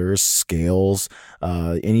refrigerators, scales,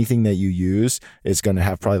 anything that you use is going to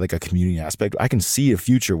have probably like a community aspect. I can see a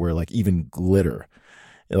future where like even glitter,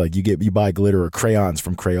 like you buy glitter or crayons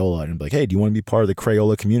from Crayola and be like, hey, do you want to be part of the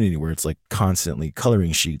Crayola community where it's like constantly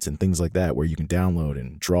coloring sheets and things like that where you can download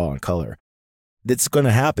and draw and color? That's going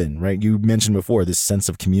to happen, right? You mentioned before this sense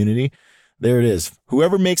of community. There it is.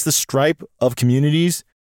 Whoever makes the Stripe of communities,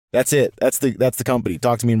 that's it. That's the company.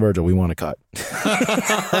 Talk to me and Virgil. We want to cut.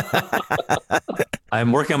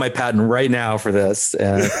 I'm working on my patent right now for this.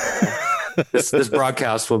 And this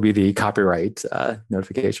broadcast will be the copyright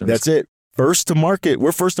notifications. That's it. First to market.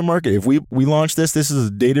 We're first to market. If we launch this is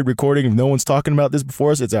a dated recording. If no one's talking about this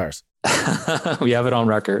before us, it's ours. We have it on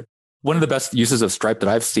record. One of the best uses of Stripe that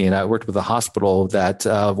I've seen, I worked with a hospital that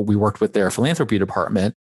we worked with their philanthropy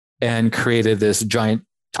department. and created this giant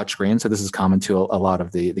touchscreen. So this is common to a lot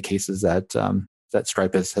of the cases that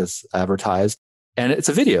Stripe has advertised. And it's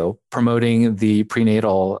a video promoting the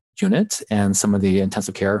prenatal unit and some of the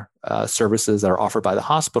intensive care services that are offered by the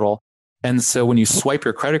hospital. And so when you swipe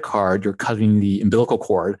your credit card, you're cutting the umbilical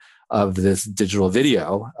cord of this digital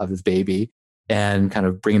video of this baby and kind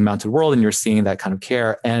of bringing them out to the world. And you're seeing that kind of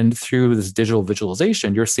care. And through this digital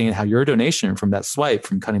visualization, you're seeing how your donation from that swipe,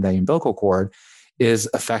 from cutting that umbilical cord, is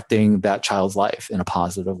affecting that child's life in a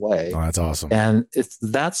positive way. Oh, that's awesome. And it's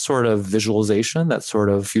that sort of visualization, that sort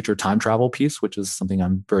of future time travel piece, which is something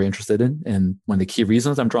I'm very interested in. And one of the key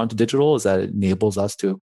reasons I'm drawn to digital is that it enables us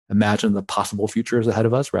to imagine the possible futures ahead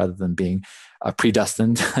of us rather than being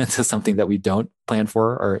predestined to something that we don't plan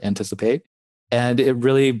for or anticipate. And it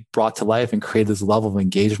really brought to life and created this level of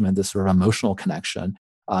engagement, this sort of emotional connection,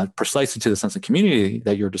 precisely to the sense of community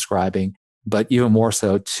that you're describing, but even more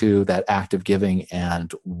so to that act of giving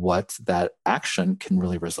and what that action can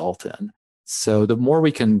really result in. So the more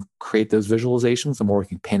we can create those visualizations, the more we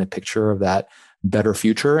can paint a picture of that better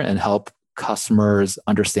future and help customers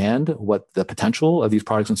understand what the potential of these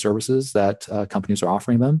products and services that companies are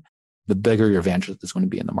offering them, the bigger your advantage is going to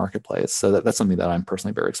be in the marketplace. So that's something that I'm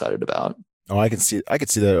personally very excited about. Oh, I could see that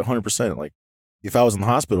 100%. Like if I was in the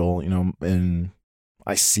hospital, and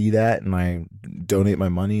I see that and I donate my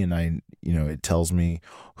money and it tells me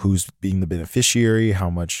who's being the beneficiary, how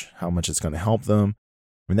much it's going to help them.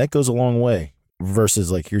 I mean, that goes a long way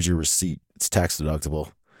versus like, here's your receipt. It's tax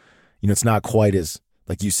deductible. It's not quite as,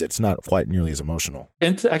 like you said, it's not quite nearly as emotional.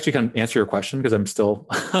 And to actually kind of answer your question, because I'm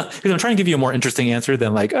trying to give you a more interesting answer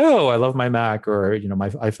than like, oh, I love my Mac or, my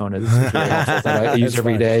iPhone is really helpful that I use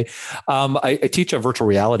every day. I teach a virtual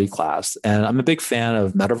reality class and I'm a big fan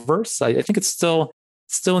of Metaverse. I think it's still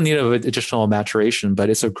in need of additional maturation, but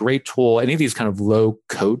it's a great tool. Any of these kind of low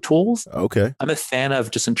code tools. Okay. I'm a fan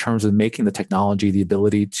of just in terms of making the technology, the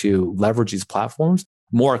ability to leverage these platforms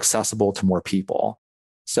more accessible to more people.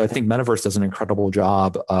 So I think Metaverse does an incredible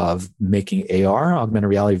job of making AR, augmented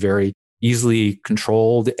reality, very easily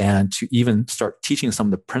controlled and to even start teaching some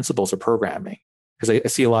of the principles of programming. Because I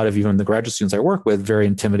see a lot of even the graduate students I work with very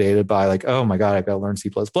intimidated by like, oh my God, I've got to learn C++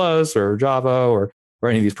 or Java or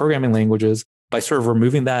any of these programming languages. By sort of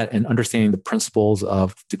removing that and understanding the principles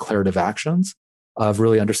of declarative actions, of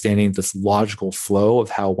really understanding this logical flow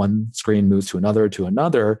of how one screen moves to another,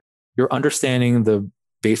 you're understanding the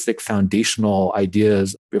basic foundational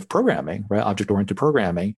ideas of programming, right? Object-oriented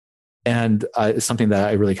programming. And it's something that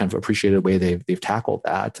I really kind of appreciated the way they've tackled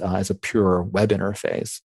that as a pure web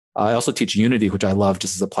interface. I also teach Unity, which I love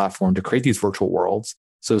just as a platform to create these virtual worlds.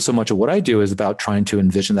 So much of what I do is about trying to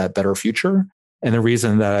envision that better future. And the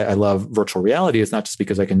reason that I love virtual reality is not just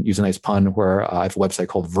because I can use a nice pun where I have a website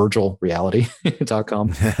called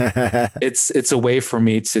virtualreality.com. It's a way for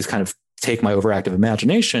me to kind of take my overactive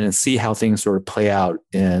imagination and see how things sort of play out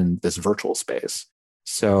in this virtual space.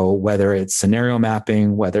 So whether it's scenario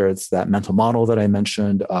mapping, whether it's that mental model that I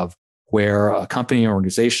mentioned of where a company, an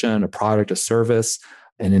organization, a product, a service,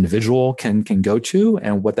 an individual can go to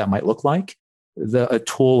and what that might look like. A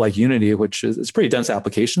tool like Unity, which is a pretty dense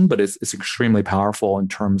application, but it's extremely powerful in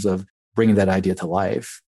terms of bringing that idea to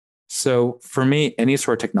life. So for me, any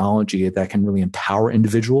sort of technology that can really empower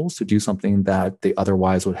individuals to do something that they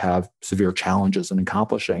otherwise would have severe challenges in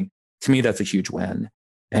accomplishing, to me, that's a huge win.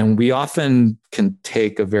 And we often can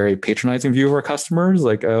take a very patronizing view of our customers,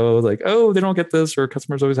 like, oh, they don't get this, or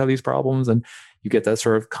customers always have these problems. And you get that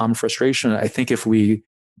sort of common frustration. I think if we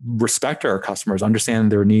respect our customers,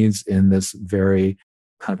 understand their needs in this very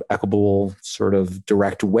kind of equitable, sort of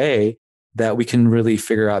direct way, that we can really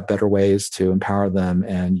figure out better ways to empower them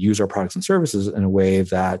and use our products and services in a way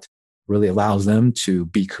that really allows them to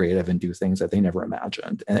be creative and do things that they never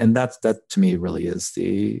imagined. And that to me really is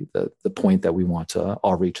the point that we want to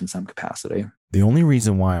all reach in some capacity. The only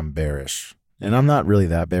reason why I'm bearish, and I'm not really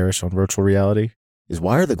that bearish on virtual reality, is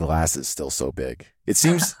why are the glasses still so big? It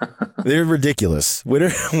seems they're ridiculous. When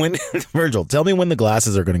Virgil, tell me when the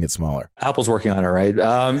glasses are going to get smaller. Apple's working on it, right?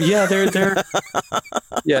 They're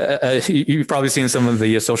you've probably seen some of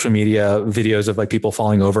the social media videos of like people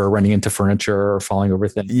falling over, running into furniture, or falling over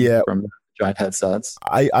things from giant headsets.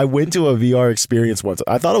 I went to a VR experience once.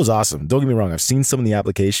 I thought it was awesome. Don't get me wrong. I've seen some of the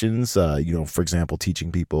applications. For example,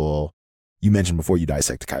 teaching people. You mentioned before you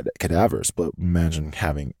dissect cadavers, but imagine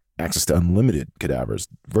having access to unlimited cadavers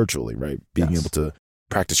virtually, right? Being able to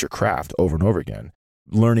practice your craft over and over again.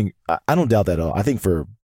 Learning, I don't doubt that at all.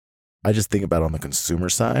 I just think about it on the consumer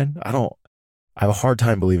side. I have a hard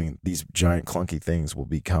time believing these giant clunky things will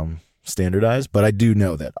become standardized, but I do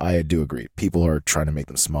know that I do agree. People are trying to make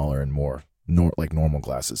them smaller and more like normal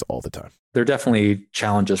glasses all the time. There are definitely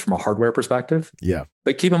challenges from a hardware perspective. Yeah.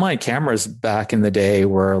 But keep in mind, cameras back in the day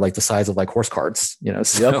were like the size of like horse carts,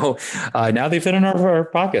 so now they fit in our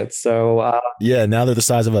pockets. So yeah, now they're the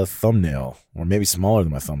size of a thumbnail, or maybe smaller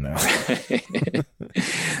than my thumbnail.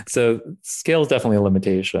 So scale is definitely a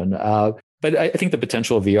limitation. But I think the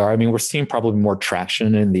potential of VR, I mean, we're seeing probably more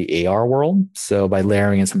traction in the AR world. So by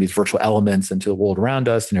layering in some of these virtual elements into the world around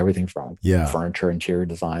us and everything from furniture, interior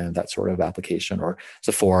design, that sort of application, or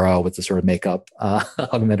Sephora with the sort of makeup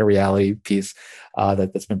augmented reality piece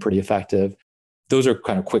that's been pretty effective. Those are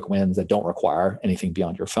kind of quick wins that don't require anything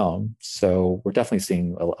beyond your phone. So we're definitely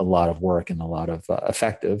seeing a lot of work and a lot of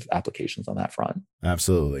effective applications on that front.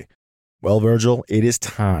 Absolutely. Well, Virgil, it is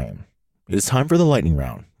time. It is time for the lightning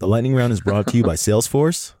round. The lightning round is brought to you by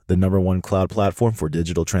Salesforce, the #1 cloud platform for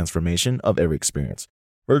digital transformation of every experience.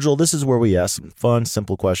 Virgil, this is where we ask some fun,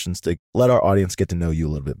 simple questions to let our audience get to know you a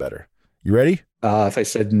little bit better. You ready? If I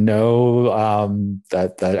said no,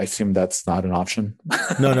 that I assume that's not an option.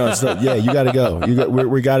 No, it's not. Yeah, you got to go.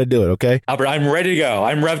 We got to do it. Okay, Albert, I'm ready to go.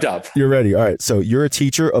 I'm revved up. You're ready. All right. So you're a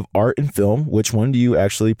teacher of art and film. Which one do you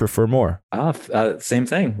actually prefer more? Same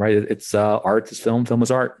thing, right? It's art is film. Film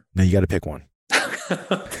is art. No, you got to pick one.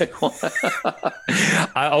 Pick one.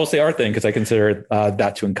 I will say art then, because I consider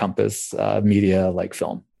that to encompass media like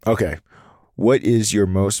film. Okay. What is your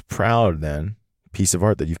most proud then piece of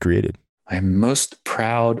art that you've created? My most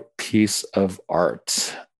proud piece of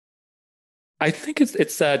art, I think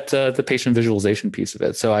it's that the patient visualization piece of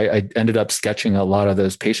it. So I ended up sketching a lot of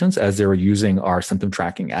those patients as they were using our symptom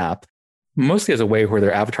tracking app, mostly as a way where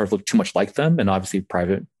their avatars look too much like them. And obviously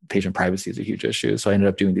patient privacy is a huge issue. So I ended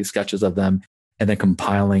up doing these sketches of them and then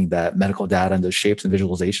compiling that medical data and those shapes and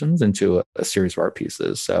visualizations into a series of art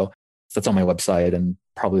pieces. So that's on my website, and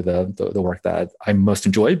probably the work that I most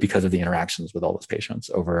enjoyed because of the interactions with all those patients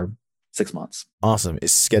over 6 months. Awesome.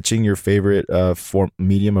 Is sketching your favorite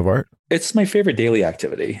medium of art? It's my favorite daily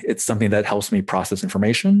activity. It's something that helps me process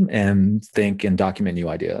information and think and document new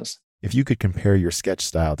ideas. If you could compare your sketch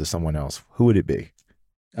style to someone else, who would it be?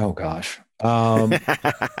 Oh, gosh. It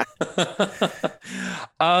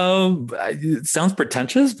sounds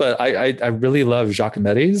pretentious, but I really love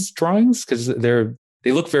Giacometti's drawings because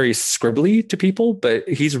they look very scribbly to people, but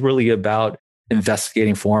he's really about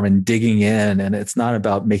investigating form and digging in. And it's not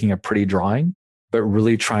about making a pretty drawing, but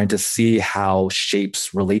really trying to see how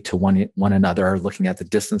shapes relate to one another, looking at the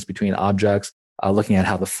distance between objects, looking at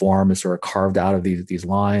how the form is sort of carved out of these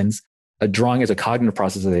lines. Drawing is a cognitive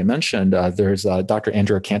process, as I mentioned. There's Dr.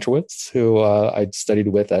 Andrea Kantrowitz, who I studied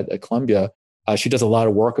with at Columbia. She does a lot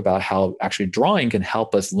of work about how actually drawing can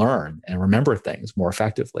help us learn and remember things more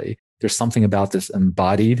effectively. There's something about this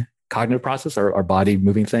embodied cognitive process, our body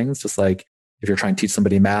moving things, just like if you're trying to teach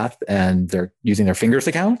somebody math and they're using their fingers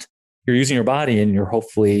to count, you're using your body and you're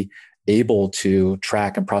hopefully able to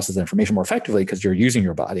track and process information more effectively because you're using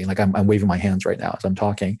your body. Like I'm waving my hands right now as I'm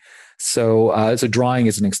talking. So drawing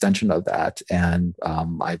is an extension of that. And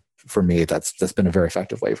for me, that's been a very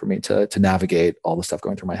effective way for me to navigate all the stuff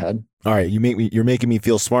going through my head. All right. You're making me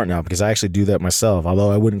feel smart now because I actually do that myself.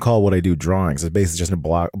 Although I wouldn't call what I do drawings. It's basically just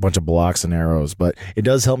a bunch of blocks and arrows, but it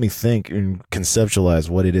does help me think and conceptualize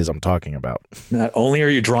what it is I'm talking about. Not only are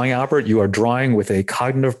you drawing, Albert, you are drawing with a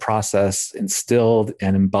cognitive process instilled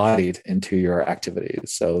and embodied into your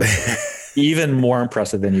activities. So even more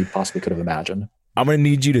impressive than you possibly could have imagined. I'm going to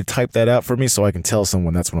need you to type that out for me so I can tell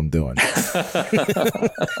someone that's what I'm doing.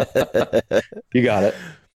 You got it.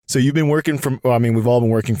 So you've been working we've all been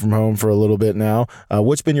working from home for a little bit now.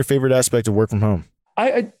 What's been your favorite aspect of work from home?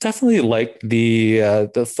 I definitely like the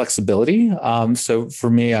flexibility. So for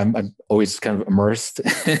me, I'm always kind of immersed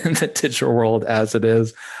in the digital world as it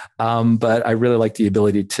is. But I really like the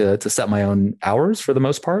ability to set my own hours for the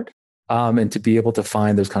most part. And to be able to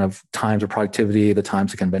find those kind of times of productivity, the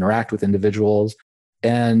times to kind of interact with individuals,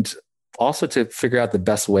 and also to figure out the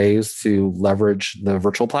best ways to leverage the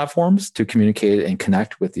virtual platforms to communicate and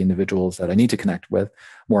connect with the individuals that I need to connect with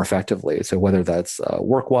more effectively. So whether that's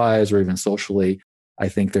work-wise or even socially, I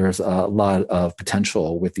think there's a lot of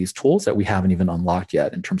potential with these tools that we haven't even unlocked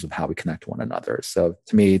yet in terms of how we connect to one another. So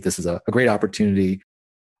to me, this is a great opportunity,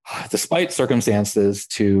 despite circumstances,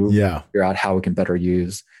 to figure out how we can better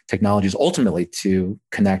use technologies ultimately to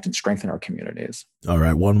connect and strengthen our communities. All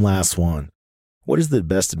right. One last one. What is the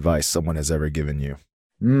best advice someone has ever given you?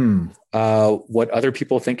 What other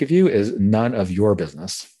people think of you is none of your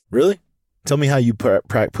business. Really? Tell me how you put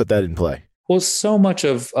that in play. Well, so much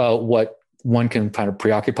of what one can kind of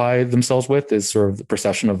preoccupy themselves with is sort of the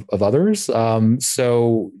perception of others.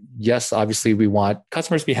 So yes, obviously we want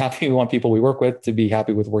customers to be happy. We want people we work with to be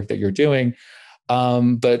happy with the work that you're doing.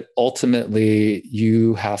 But ultimately,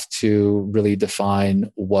 you have to really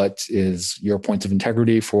define what is your points of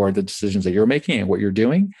integrity for the decisions that you're making and what you're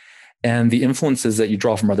doing. And the influences that you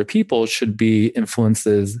draw from other people should be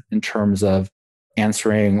influences in terms of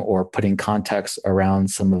answering or putting context around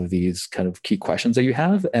some of these kind of key questions that you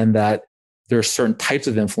have, and that there are certain types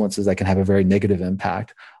of influences that can have a very negative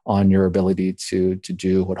impact on your ability to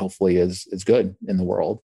do what hopefully is good in the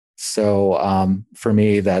world. So for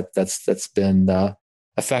me, that's been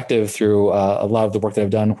effective through a lot of the work that I've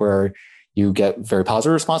done, where you get very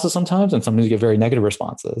positive responses sometimes, and sometimes you get very negative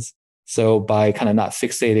responses. So by kind of not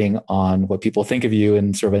fixating on what people think of you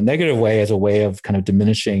in sort of a negative way as a way of kind of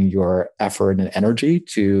diminishing your effort and energy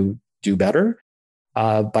to do better,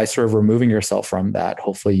 by sort of removing yourself from that,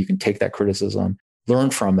 hopefully you can take that criticism, learn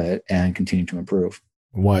from it, and continue to improve.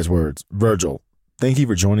 Wise words. Virgil, thank you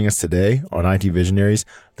for joining us today on IT Visionaries.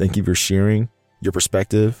 Thank you for sharing your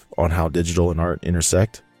perspective on how digital and art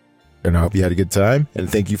intersect. And I hope you had a good time.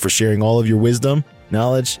 And thank you for sharing all of your wisdom,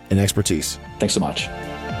 knowledge, and expertise. Thanks so much.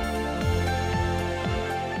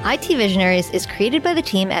 IT Visionaries is created by the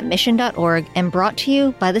team at Mission.org and brought to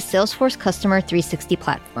you by the Salesforce Customer 360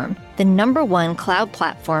 platform, the #1 cloud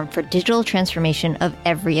platform for digital transformation of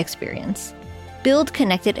every experience. Build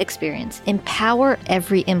connected experience, empower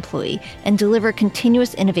every employee, and deliver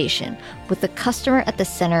continuous innovation with the customer at the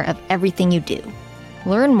center of everything you do.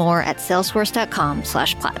 Learn more at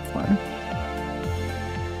salesforce.com/platform.